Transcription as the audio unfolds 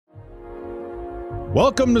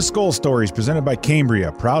Welcome to Skull Stories, presented by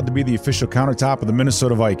Cambria, proud to be the official countertop of the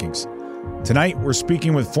Minnesota Vikings. Tonight, we're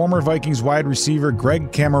speaking with former Vikings wide receiver Greg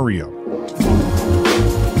Camarillo.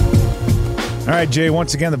 All right, Jay,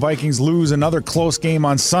 once again, the Vikings lose another close game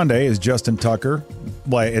on Sunday as Justin Tucker,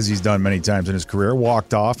 as he's done many times in his career,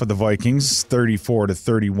 walked off of the Vikings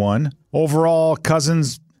 34-31. Overall,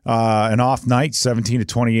 Cousins, an off night,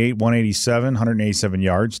 17-28, 187, 187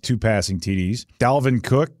 yards, 2 passing TDs. Dalvin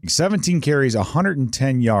Cook, 17 carries,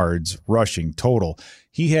 110 yards rushing total.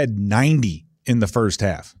 He had 90 in the first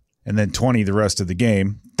half and then 20 the rest of the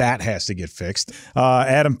game. That has to get fixed.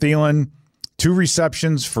 Adam Thielen, 2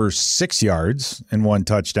 receptions for 6 yards and 1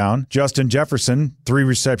 touchdown. Justin Jefferson, 3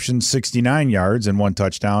 receptions, 69 yards and 1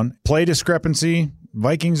 touchdown. Play discrepancy.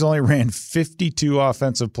 Vikings only ran 52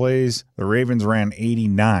 offensive plays. The Ravens ran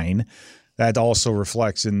 89. That also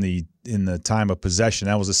reflects in the time of possession.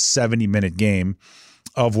 That was a 70-minute game,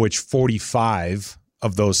 of which 45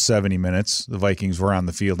 of those 70 minutes, the Vikings were on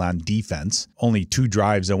the field on defense. Only 2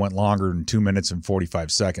 drives that went longer than 2 minutes and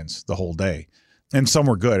 45 seconds the whole day. And some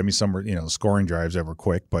were good. I mean, some were, scoring drives that were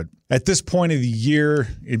quick. But at this point of the year,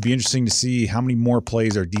 it'd be interesting to see how many more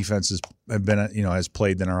plays our defenses have been, has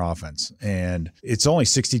played than our offense. And it's only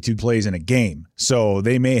 62 plays in a game. So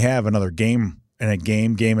they may have another game and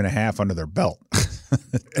a half under their belt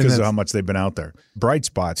because of how much they've been out there. Bright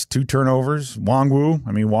spots, 2 turnovers.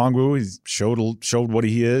 Nwangwu, he showed what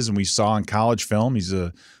he is, and we saw in college film. He's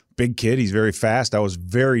a big kid. He's very fast. I was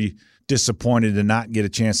very disappointed to not get a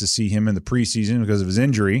chance to see him in the preseason because of his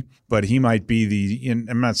injury, but he might be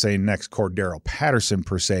I'm not saying next Cordero Patterson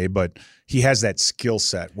per se, but he has that skill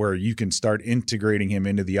set where you can start integrating him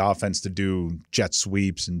into the offense to do jet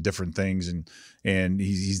sweeps and different things, and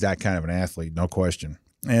he's that kind of an athlete, no question.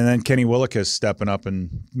 And then Kenny Willekes stepping up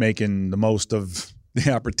and making the most of the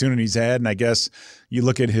opportunities had, and I guess you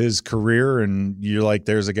look at his career and you're like,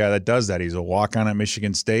 there's a guy that does that. He's a walk-on at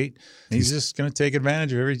Michigan State. He's just going to take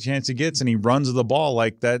advantage of every chance he gets, and he runs the ball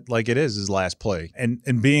like that, like it is his last play. And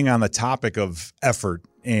being on the topic of effort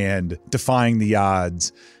and defying the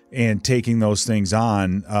odds and taking those things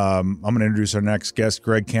on, I'm going to introduce our next guest,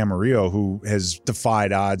 Greg Camarillo, who has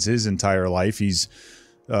defied odds his entire life. He's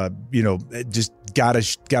just got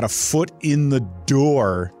a foot in the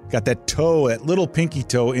door, got that little pinky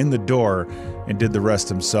toe in the door, and did the rest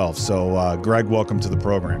himself. So, Greg, welcome to the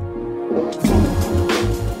program.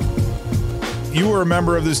 You were a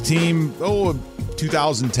member of this team,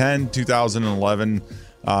 2010, 2011,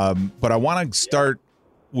 but I want to start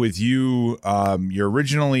with you. You're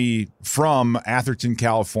originally from Atherton,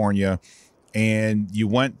 California, and you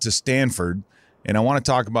went to Stanford. And I want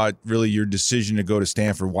to talk about really your decision to go to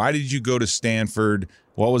Stanford. Why did you go to Stanford?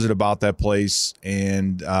 What was it about that place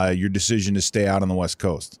and your decision to stay out on the West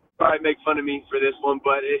Coast? Probably make fun of me for this one,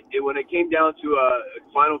 but when it came down to a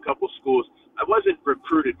final couple schools, I wasn't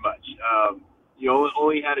recruited much.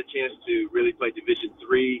 Only had a chance to really play Division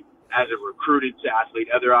III as a recruited athlete.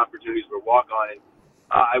 Other opportunities were walk-on.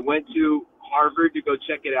 I went to Harvard to go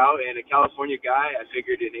check it out, and a California guy, I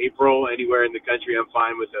figured in April, anywhere in the country, I'm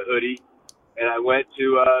fine with a hoodie. And I went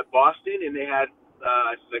to Boston, and they had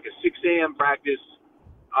like a 6 a.m. practice,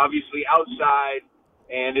 obviously outside,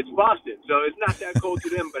 and it's Boston. So it's not that cold to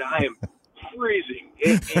them, but I am freezing.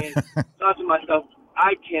 And thought to myself,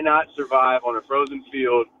 I cannot survive on a frozen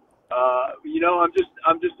field.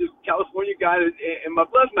 I'm just a California guy, and my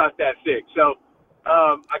blood's not that thick. So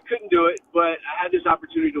I couldn't do it, but I had this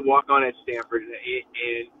opportunity to walk on at Stanford. And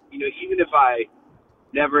even if I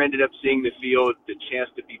never ended up seeing the field, the chance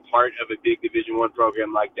to be part of a big Division I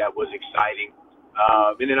program like that was exciting.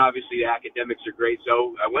 And then obviously the academics are great,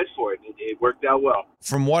 so I went for it. It worked out well.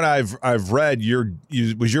 From what I've read,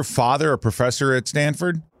 was your father a professor at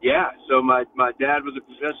Stanford? Yeah, so my dad was a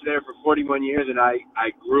professor there for 41 years, and I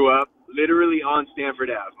grew up literally on Stanford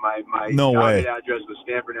Ave. My childhood address was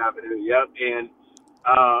Stanford Avenue, yep, and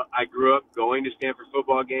I grew up going to Stanford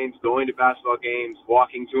football games, going to basketball games,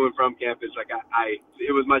 walking to and from campus.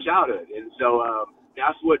 It was my childhood, and so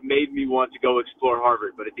that's what made me want to go explore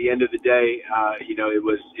Harvard. But at the end of the day, it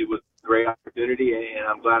was a great opportunity, and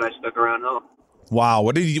I'm glad I stuck around home. Wow,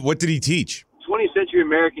 what did he teach? 20th century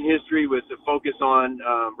American history with a focus on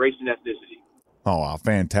race and ethnicity. Oh, wow,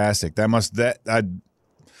 fantastic!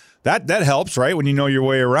 That helps, right? When you know your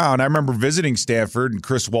way around. I remember visiting Stanford, and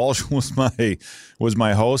Chris Walsh was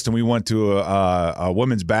my host, and we went to a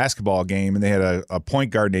women's basketball game, and they had a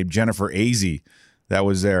point guard named Jennifer Azzi that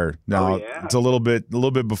was there. Now, It's a little bit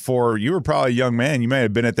before. You were probably a young man. You may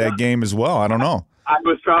have been at that game as well. I don't know. I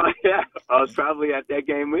was probably at that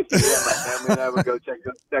game with you. Yeah, my family and I would go check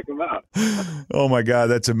them out. Oh my God,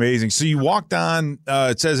 that's amazing. So you walked on.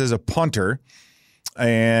 It says as a punter.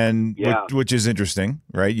 and which is interesting,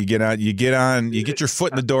 right? You get your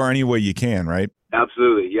foot in the door any way you can, right?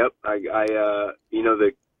 Absolutely. Yep.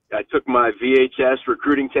 I took my VHS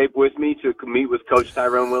recruiting tape with me to meet with Coach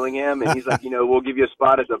Tyrone Willingham, and he's like, we'll give you a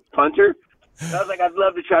spot as a punter. And I was like, I'd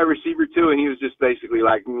love to try receiver too, and he was just basically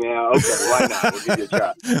like, yeah, okay, why not? We'll give you a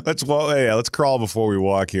try. Let's crawl before we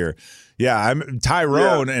walk here. Yeah, I'm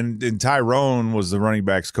Tyrone, and Tyrone was the running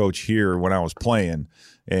backs coach here when I was playing,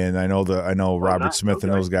 and I know Robert Smith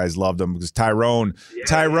and those guys loved him because Tyrone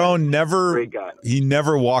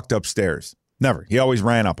never walked upstairs, never. He always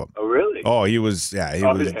ran up them. Oh, really? Oh, he was.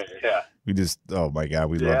 We just, oh my God,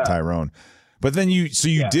 we love Tyrone. But then you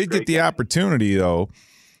did get the opportunity though.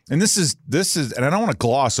 And this is, and I don't want to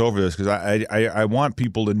gloss over this because I want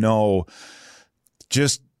people to know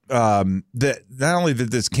just that not only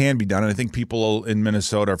that this can be done, and I think people in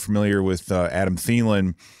Minnesota are familiar with Adam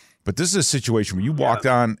Thielen, but this is a situation where you walked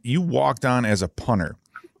on as a punter,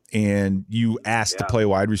 and you asked to play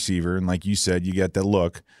wide receiver, and like you said, you got that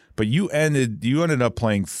look, but you ended up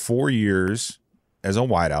playing 4 years as a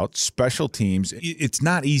wideout, special teams. It's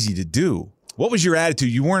not easy to do. What was your attitude?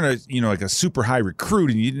 You weren't like a super high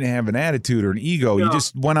recruit, and you didn't have an attitude or an ego. No. You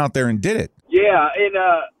just went out there and did it. Yeah, and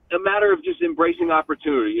a matter of just embracing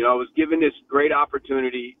opportunity. I was given this great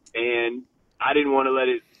opportunity, and I didn't want to let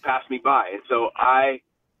it pass me by. And so I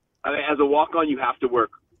mean, as a walk-on, you have to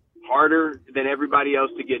work harder than everybody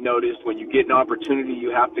else to get noticed. When you get an opportunity,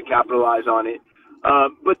 you have to capitalize on it.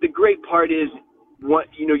 But the great part is,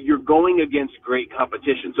 you're going against great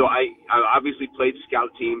competition. So I obviously played scout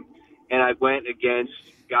team. And I went against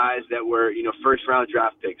guys that were, first-round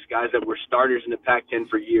draft picks, guys that were starters in the Pac-10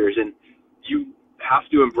 for years. And you have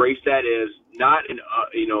to embrace that as not a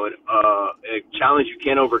challenge you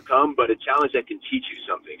can't overcome, but a challenge that can teach you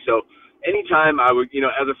something. So anytime I would,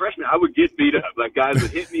 as a freshman, I would get beat up. Like, guys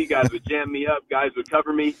would hit me, guys would jam me up, guys would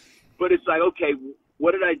cover me. But it's like, okay,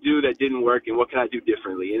 what did I do that didn't work, and what can I do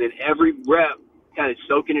differently? And then every rep, kind of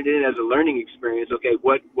soaking it in as a learning experience. Okay,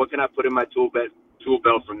 what can I put in my tool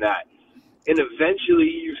belt from that? And eventually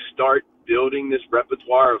you start building this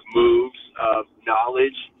repertoire of moves, of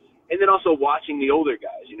knowledge, and then also watching the older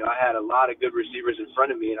guys. I had a lot of good receivers in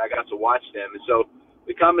front of me, and I got to watch them. And so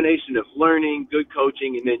the combination of learning, good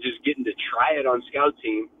coaching, and then just getting to try it on scout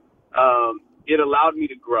team, it allowed me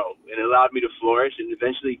to grow and allowed me to flourish, and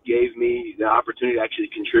eventually gave me the opportunity to actually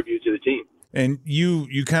contribute to the team. And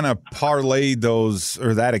you kind of parlayed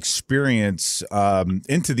that experience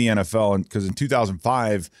into the NFL, and because in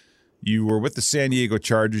 2005 – you were with the San Diego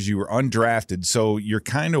Chargers. You were undrafted, so you're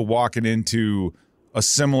kind of walking into a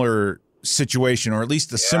similar situation, or at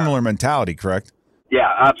least a similar mentality, correct? Yeah,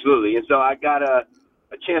 absolutely. And so I got a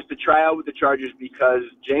chance to try out with the Chargers because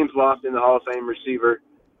James Lofton, the Hall of Fame receiver,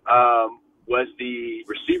 was the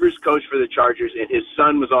receivers coach for the Chargers, and his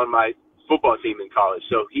son was on my football team in college.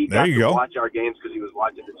 So he got to watch our games because he was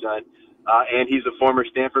watching his son. And he's a former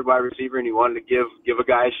Stanford wide receiver, and he wanted to give a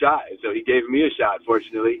guy a shot. And so he gave me a shot,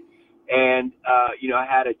 fortunately. And, I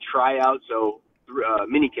had a tryout, so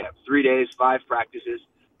mini camp, 3 days, 5 practices,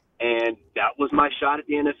 and that was my shot at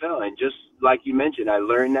the NFL. And just like you mentioned, I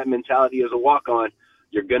learned that mentality as a walk-on.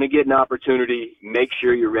 You're going to get an opportunity. Make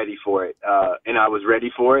sure you're ready for it. And I was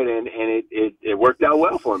ready for it, and it worked out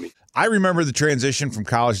well for me. I remember the transition from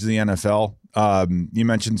college to the NFL. You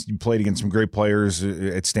mentioned you played against some great players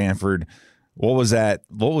at Stanford. What was that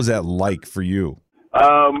like for you?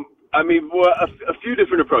 A few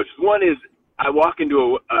different approaches. One is I walk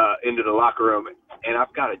into the locker room, and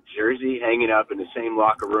I've got a jersey hanging up in the same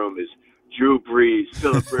locker room as Drew Brees,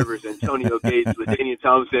 Phillip Rivers, Antonio Gates, LaDainian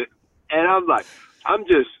Thompson, and I'm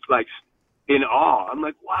just in awe. I'm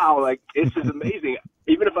like, wow, this is amazing.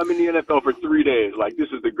 Even if I'm in the NFL for 3 days, this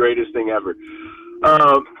is the greatest thing ever.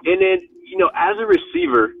 And then, as a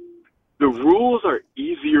receiver, the rules are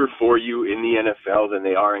easier for you in the NFL than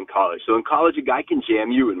they are in college. So in college, a guy can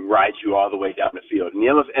jam you and ride you all the way down the field. In the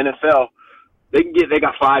NFL, they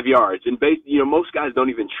got 5 yards, and most guys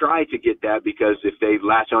don't even try to get that because if they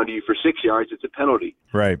latch onto you for 6 yards, it's a penalty.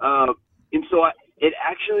 Right. And so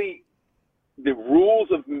the rules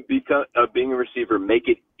of being a receiver make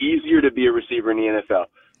it easier to be a receiver in the NFL,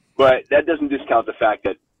 but that doesn't discount the fact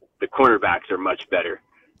that the cornerbacks are much better.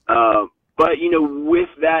 But, with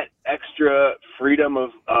that extra freedom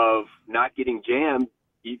of not getting jammed,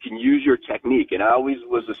 you can use your technique. And I always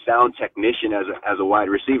was a sound technician as a wide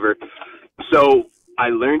receiver. So I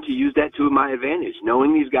learned to use that to my advantage.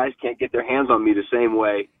 Knowing these guys can't get their hands on me the same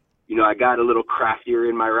way, I got a little craftier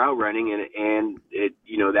in my route running, and it,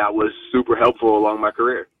 that was super helpful along my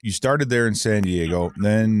career. You started there in San Diego,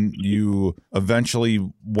 then you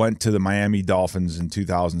eventually went to the Miami Dolphins in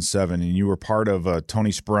 2007, and you were part of a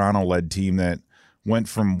Tony Sparano-led team that went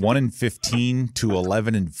from 1-15 to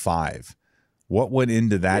 11-5. What went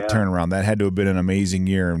into that turnaround? That had to have been an amazing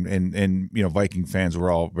year, and Viking fans were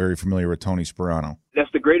all very familiar with Tony Sparano. That's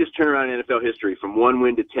the greatest turnaround in NFL history, from 1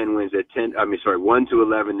 win to 10 wins 1 to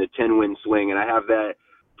 11, the 10-win swing. And I have that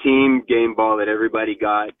team game ball that everybody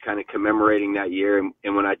got kind of commemorating that year.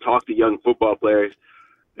 And when I talk to young football players,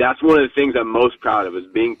 that's one of the things I'm most proud of, is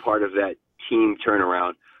being part of that team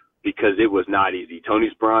turnaround, because it was not easy. Tony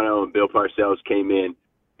Sparano and Bill Parcells came in,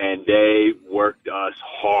 and they worked us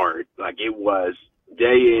hard. Like, it was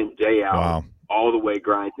day in, day out, all the way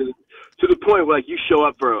grind to the point where, like, you show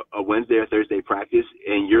up for a Wednesday or Thursday practice,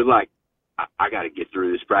 and you're like, I got to get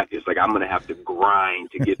through this practice. Like, I'm going to have to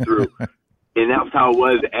grind to get through. And that's how it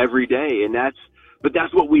was every day. But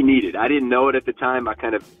that's what we needed. I didn't know it at the time. I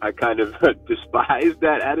kind of despised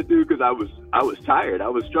that attitude, because I was tired. I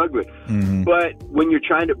was struggling. Mm-hmm. But when you're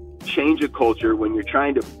trying to change a culture, when you're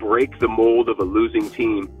trying to break the mold of a losing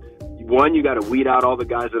team, one, you got to weed out all the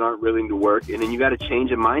guys that aren't willing to work, and then you got to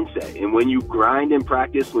change a mindset. And when you grind in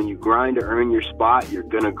practice, when you grind to earn your spot, you're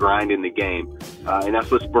going to grind in the game. And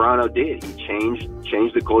that's what Sparano did. He changed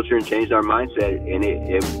the culture and changed our mindset, and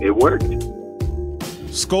it worked.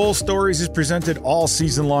 Skol Stories is presented all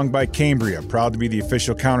season long by Cambria, proud to be the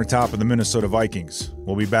official countertop of the Minnesota Vikings.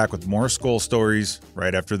 We'll be back with more Skol Stories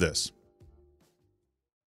right after this.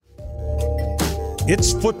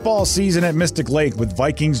 It's football season at Mystic Lake with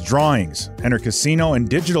Vikings drawings. Enter casino and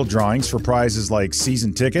digital drawings for prizes like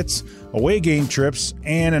season tickets, away game trips,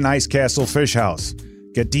 and an Ice Castle Fish House.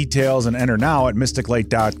 Get details and enter now at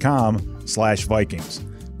mysticlake.com/Vikings.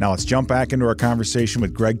 Now let's jump back into our conversation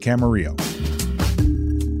with Greg Camarillo.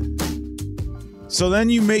 So then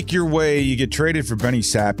you make your way, you get traded for Benny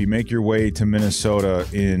Sapp, you make your way to Minnesota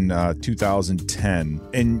in 2010,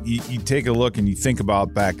 and you take a look and you think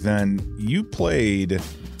about back then, you played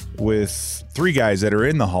with three guys that are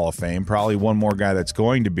in the Hall of Fame, probably one more guy that's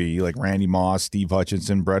going to be, like Randy Moss, Steve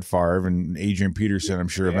Hutchinson, Brett Favre, and Adrian Peterson, I'm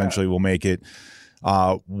sure eventually will make it.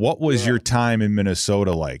 What was your time in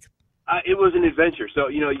Minnesota like? It was an adventure. So,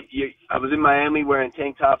 I was in Miami wearing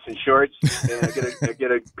tank tops and shorts, and I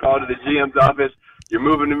get a call to the GM's office. You're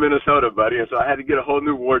moving to Minnesota, buddy. And so I had to get a whole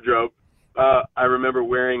new wardrobe. I remember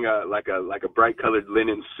wearing like a bright colored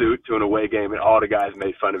linen suit to an away game, and all the guys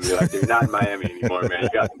made fun of me. Like, you're not in Miami anymore, man.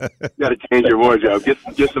 You got to change your wardrobe. Get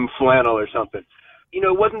some flannel or something.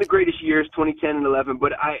 It wasn't the greatest years, 2010 and 11,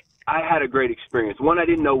 but I had a great experience. One, I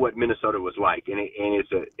didn't know what Minnesota was like, and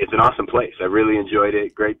it's an awesome place. I really enjoyed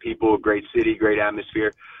it. Great people, great city, great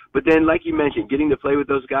atmosphere. But then, like you mentioned, getting to play with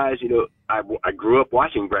those guys, I grew up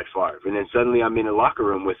watching Brett Favre, and then suddenly I'm in a locker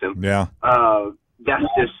room with him. Yeah.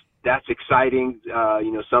 That's exciting.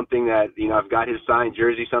 Something that, I've got his signed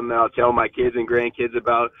jersey, something that I'll tell my kids and grandkids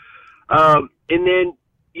about. And then,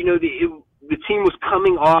 the team was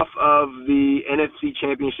coming off of the NFC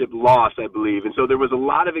Championship loss, I believe. And so there was a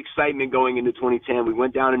lot of excitement going into 2010. We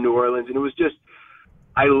went down to New Orleans, and it was just,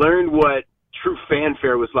 I learned what true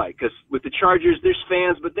fanfare was like. Because with the Chargers, there's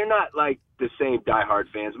fans, but they're not like the same diehard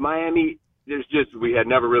fans. Miami, we had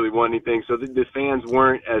never really won anything, so the fans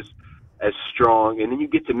weren't as strong. And then you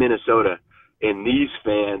get to Minnesota, and these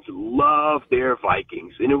fans love their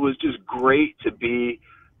Vikings. And it was just great to be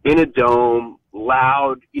in a dome,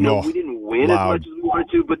 loud. We didn't win as much as we wanted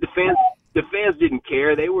to, but the fans didn't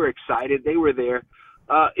care. They were excited. They were there.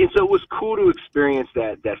 And so it was cool to experience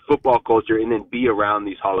that football culture and then be around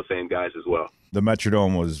these Hall of Fame guys as well. The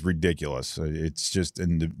Metrodome was ridiculous. It's just,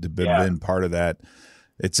 and been part of that.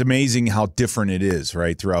 It's amazing how different it is,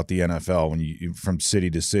 right, throughout the NFL when you from city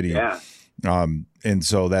to city. Yeah. And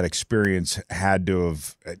so that experience had to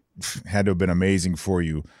have been amazing for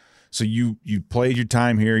you. So you played your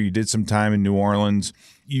time here. You did some time in New Orleans.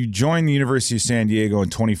 You joined the University of San Diego in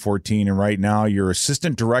 2014, and right now you're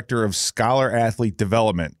Assistant Director of Scholar Athlete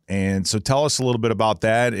Development. And so tell us a little bit about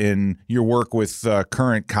that and your work with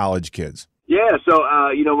current college kids. Yeah, so,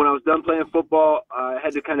 when I was done playing football, I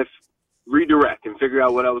had to kind of redirect and figure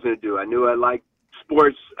out what I was going to do. I knew I liked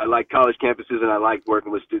sports, I liked college campuses, and I liked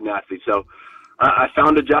working with student athletes. So I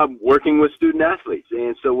found a job working with student athletes.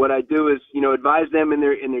 And so what I do is, advise them in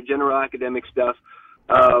their general academic stuff,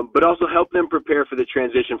 but also help them prepare for the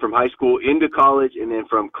transition from high school into college and then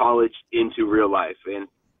from college into real life. And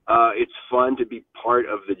it's fun to be part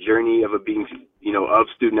of the journey of being, of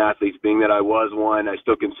student athletes, being that I was one. I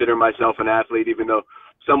still consider myself an athlete, even though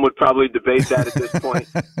some would probably debate that at this point.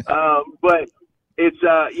 But It's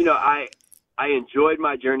I enjoyed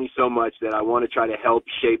my journey so much that I want to try to help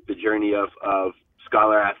shape the journey of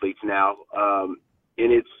scholar athletes now. And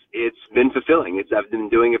it's been fulfilling. I've been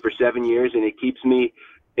doing it for 7 years, and it keeps me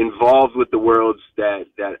involved with the worlds that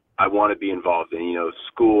I want to be involved in,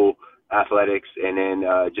 school, athletics, and then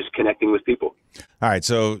just connecting with people. All right.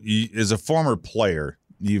 So as a former player,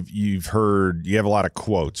 you've heard, you have a lot of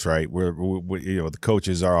quotes, right? Where the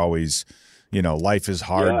coaches are always, life is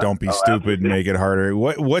hard. Don't be stupid and make it harder.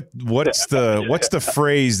 What's the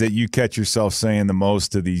phrase that you catch yourself saying the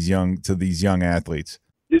most to these young athletes?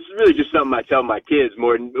 This is really just something I tell my kids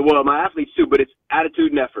more than, my athletes too, but it's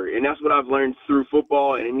attitude and effort. And that's what I've learned through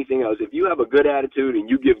football and anything else. If you have a good attitude and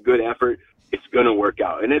you give good effort, it's going to work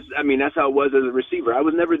out. And that's how it was as a receiver. I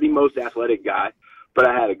was never the most athletic guy, but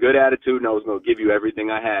I had a good attitude and I was going to give you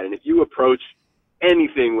everything I had. And if you approach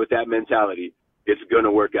anything with that mentality, it's going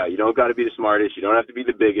to work out. You don't got to be the smartest. You don't have to be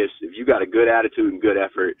the biggest. If you got a good attitude and good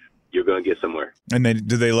effort, you're going to get somewhere. And then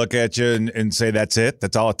do they look at you and say, that's it?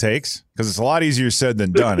 That's all it takes? Because it's a lot easier said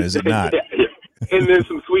than done, is it not? Yeah. And then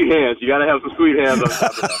some sweet hands. You got to have some sweet hands on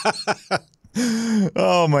top of that.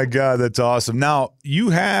 Oh, my God. That's awesome. Now,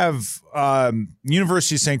 you have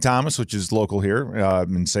University of St. Thomas, which is local here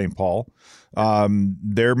in St. Paul.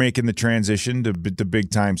 They're making the transition to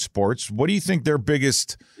big-time sports. What do you think their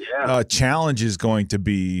biggest challenge is going to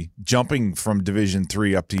be jumping from Division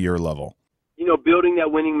III up to your level? Building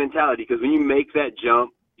that winning mentality, because when you make that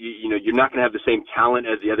jump, you're not going to have the same talent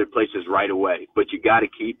as the other places right away, but you got to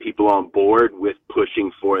keep people on board with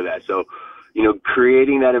pushing for that. So,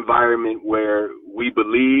 creating that environment where we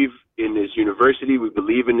believe in this university, we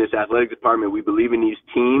believe in this athletic department, we believe in these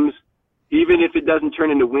teams. Even if it doesn't turn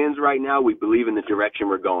into wins right now, we believe in the direction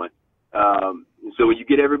we're going. So when you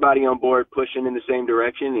get everybody on board pushing in the same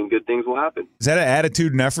direction, and good things will happen. Is that an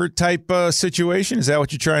attitude and effort type situation? Is that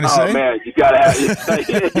what you're trying to say? Oh, man, you got to have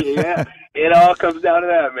yeah. It all comes down to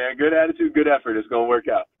that, man. Good attitude, good effort. It's going to work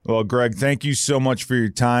out. Well, Greg, thank you so much for your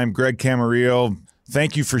time. Greg Camarillo,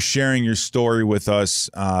 thank you for sharing your story with us.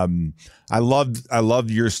 I loved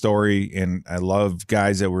your story, and I love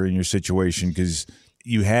guys that were in your situation because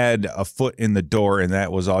you had a foot in the door, and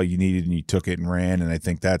that was all you needed, and you took it and ran. And I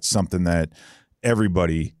think that's something that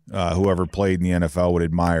everybody whoever played in the NFL would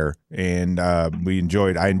admire. And I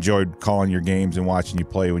enjoyed calling your games and watching you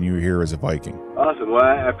play when you were here as a Viking. Awesome. Well,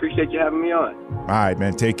 I appreciate you having me on. All right,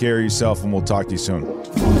 man. Take care of yourself, and we'll talk to you soon.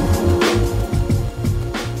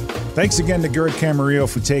 Thanks again to Greg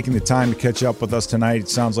Camarillo for taking the time to catch up with us tonight. It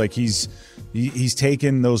sounds like he's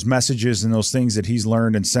taken those messages and those things that he's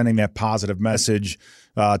learned and sending that positive message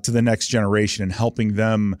to the next generation and helping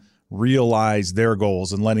them realize their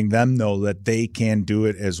goals and letting them know that they can do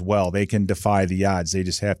it as well. They can defy the odds. They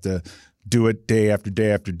just have to do it day after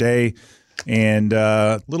day after day. And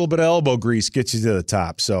a little bit of elbow grease gets you to the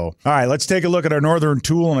top. So, all right, let's take a look at our Northern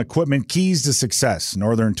Tool and Equipment keys to success.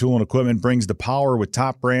 Northern Tool and Equipment brings the power with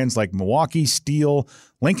top brands like Milwaukee, Steel,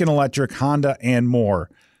 Lincoln Electric, Honda, and more.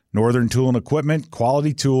 Northern Tool and Equipment,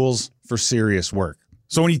 quality tools for serious work.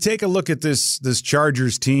 So when you take a look at this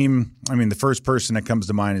Chargers team, I mean, the first person that comes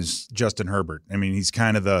to mind is Justin Herbert. I mean, he's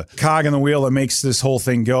kind of the cog in the wheel that makes this whole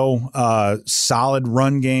thing go. Solid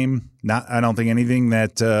run game. I don't think anything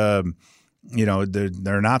that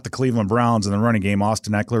they're not the Cleveland Browns in the running game.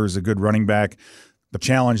 Austin Eckler is a good running back. The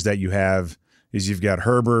challenge that you have is you've got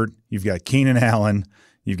Herbert, you've got Keenan Allen,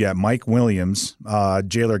 you've got Mike Williams,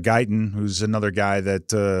 Jayler Guyton, who's another guy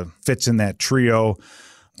that fits in that trio.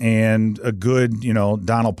 And a good,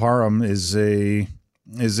 Donald Parham is a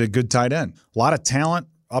good tight end. A lot of talent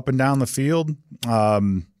up and down the field.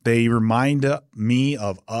 They remind me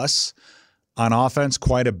of us on offense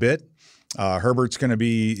quite a bit. Herbert's going to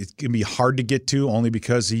be hard to get to only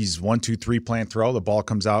because he's 1-2-3 plant throw. The ball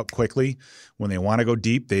comes out quickly. When they want to go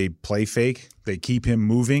deep, they play fake. They keep him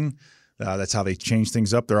moving. That's how they change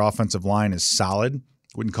things up. Their offensive line is solid.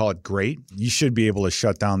 Wouldn't call it great. You should be able to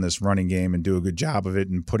shut down this running game and do a good job of it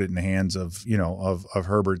and put it in the hands of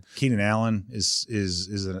Herbert. Keenan Allen is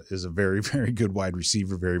a very, very good wide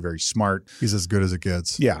receiver, very, very smart. He's as good as it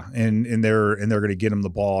gets. Yeah, and they're going to get him the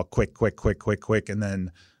ball quick, and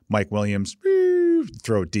then Mike Williams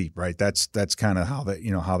throw it deep, right? That's kind of how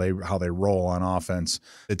they roll on offense.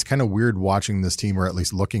 It's kind of weird watching this team, or at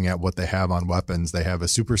least looking at what they have on weapons. They have a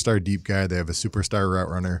superstar deep guy. They have a superstar route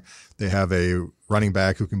runner. They have a running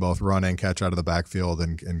back who can both run and catch out of the backfield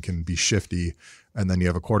and can be shifty. And then you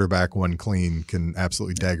have a quarterback when clean can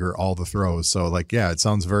absolutely dagger all the throws. So it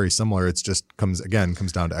sounds very similar. It's just comes down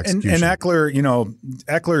to execution. And Eckler,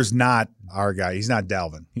 Eckler's not our guy. He's not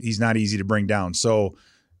Dalvin. He's not easy to bring down. So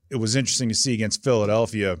it was interesting to see against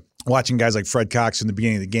Philadelphia. watching guys like Fred Cox in the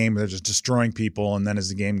beginning of the game, they're just destroying people, and then as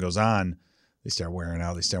the game goes on, they start wearing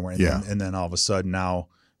out. And then all of a sudden now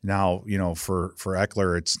for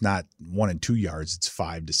Eckler, it's not 1 and 2 yards, it's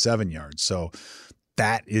 5 to 7 yards. So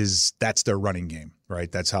that's their running game,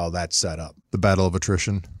 right? That's how that's set up. The battle of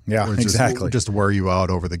attrition. Yeah, exactly. Just wear you out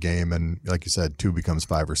over the game, and like you said, 2 becomes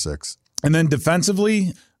 5 or 6. And then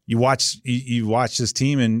defensively, you watch this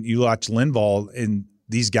team, and you watch Linval, and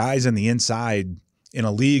these guys on the inside in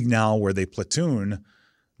a league now where they platoon,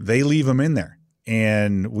 they leave them in there.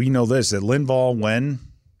 And we know this, that Linval, when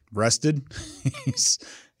rested, he's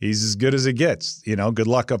as good as it gets. Good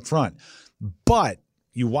luck up front. But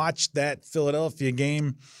you watch that Philadelphia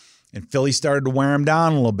game, and Philly started to wear him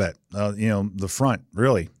down a little bit. The front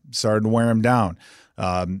really started to wear him down.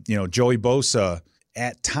 Joey Bosa,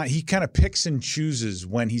 at time, he kind of picks and chooses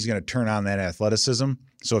when he's going to turn on that athleticism.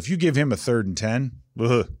 So if you give him a 3rd and 10,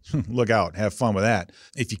 look out, have fun with that.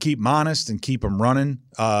 If you keep him honest and keep him running,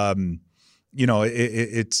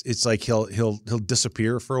 it's like he'll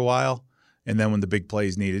disappear for a while, and then when the big play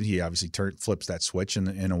is needed, he obviously flips that switch,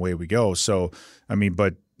 and away we go. So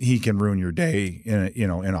but he can ruin your day in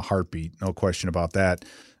a heartbeat, no question about that.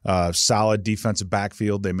 Solid defensive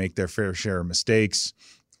backfield. They make their fair share of mistakes.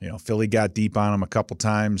 Philly got deep on them a couple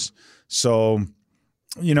times. So,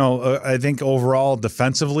 I think overall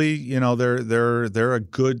defensively, they're a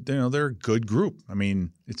good group. I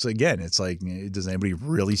mean, it's like, does anybody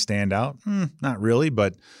really stand out? Not really,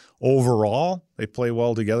 but overall, they play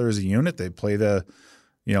well together as a unit. They play a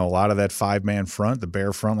lot of that 5-man front, the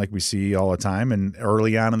bear front, like we see all the time. And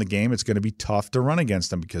early on in the game, it's going to be tough to run against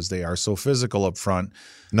them because they are so physical up front.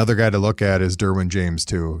 Another guy to look at is Derwin James,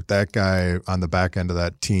 too. That guy on the back end of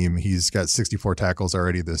that team, he's got 64 tackles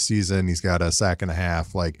already this season. He's got a sack and a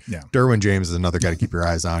half. Derwin James is another guy to keep your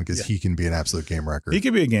eyes on because he can be an absolute game wrecker. He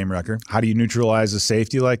could be a game wrecker. How do you neutralize a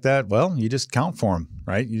safety like that? Well, you just count for him,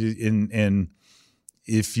 right? And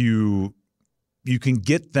if you can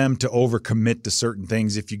get them to overcommit to certain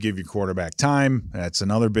things if you give your quarterback time. That's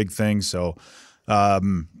another big thing. So,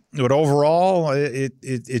 but overall,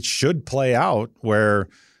 it should play out where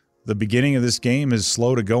the beginning of this game is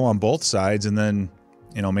slow to go on both sides, and then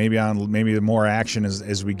maybe more action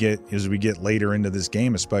as we get later into this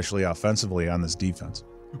game, especially offensively on this defense.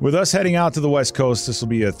 With us heading out to the West Coast, this will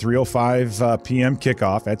be a 3:05 p.m.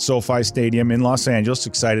 kickoff at SoFi Stadium in Los Angeles.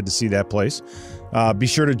 Excited to see that place. Be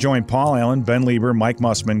sure to join Paul Allen, Ben Lieber, Mike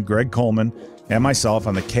Mussman, Greg Coleman, and myself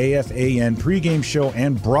on the KFAN pregame show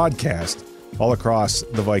and broadcast all across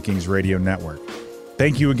the Vikings radio network.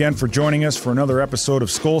 Thank you again for joining us for another episode of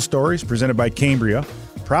Skol Stories presented by Cambria.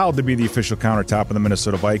 Proud to be the official countertop of the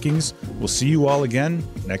Minnesota Vikings. We'll see you all again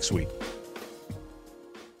next week.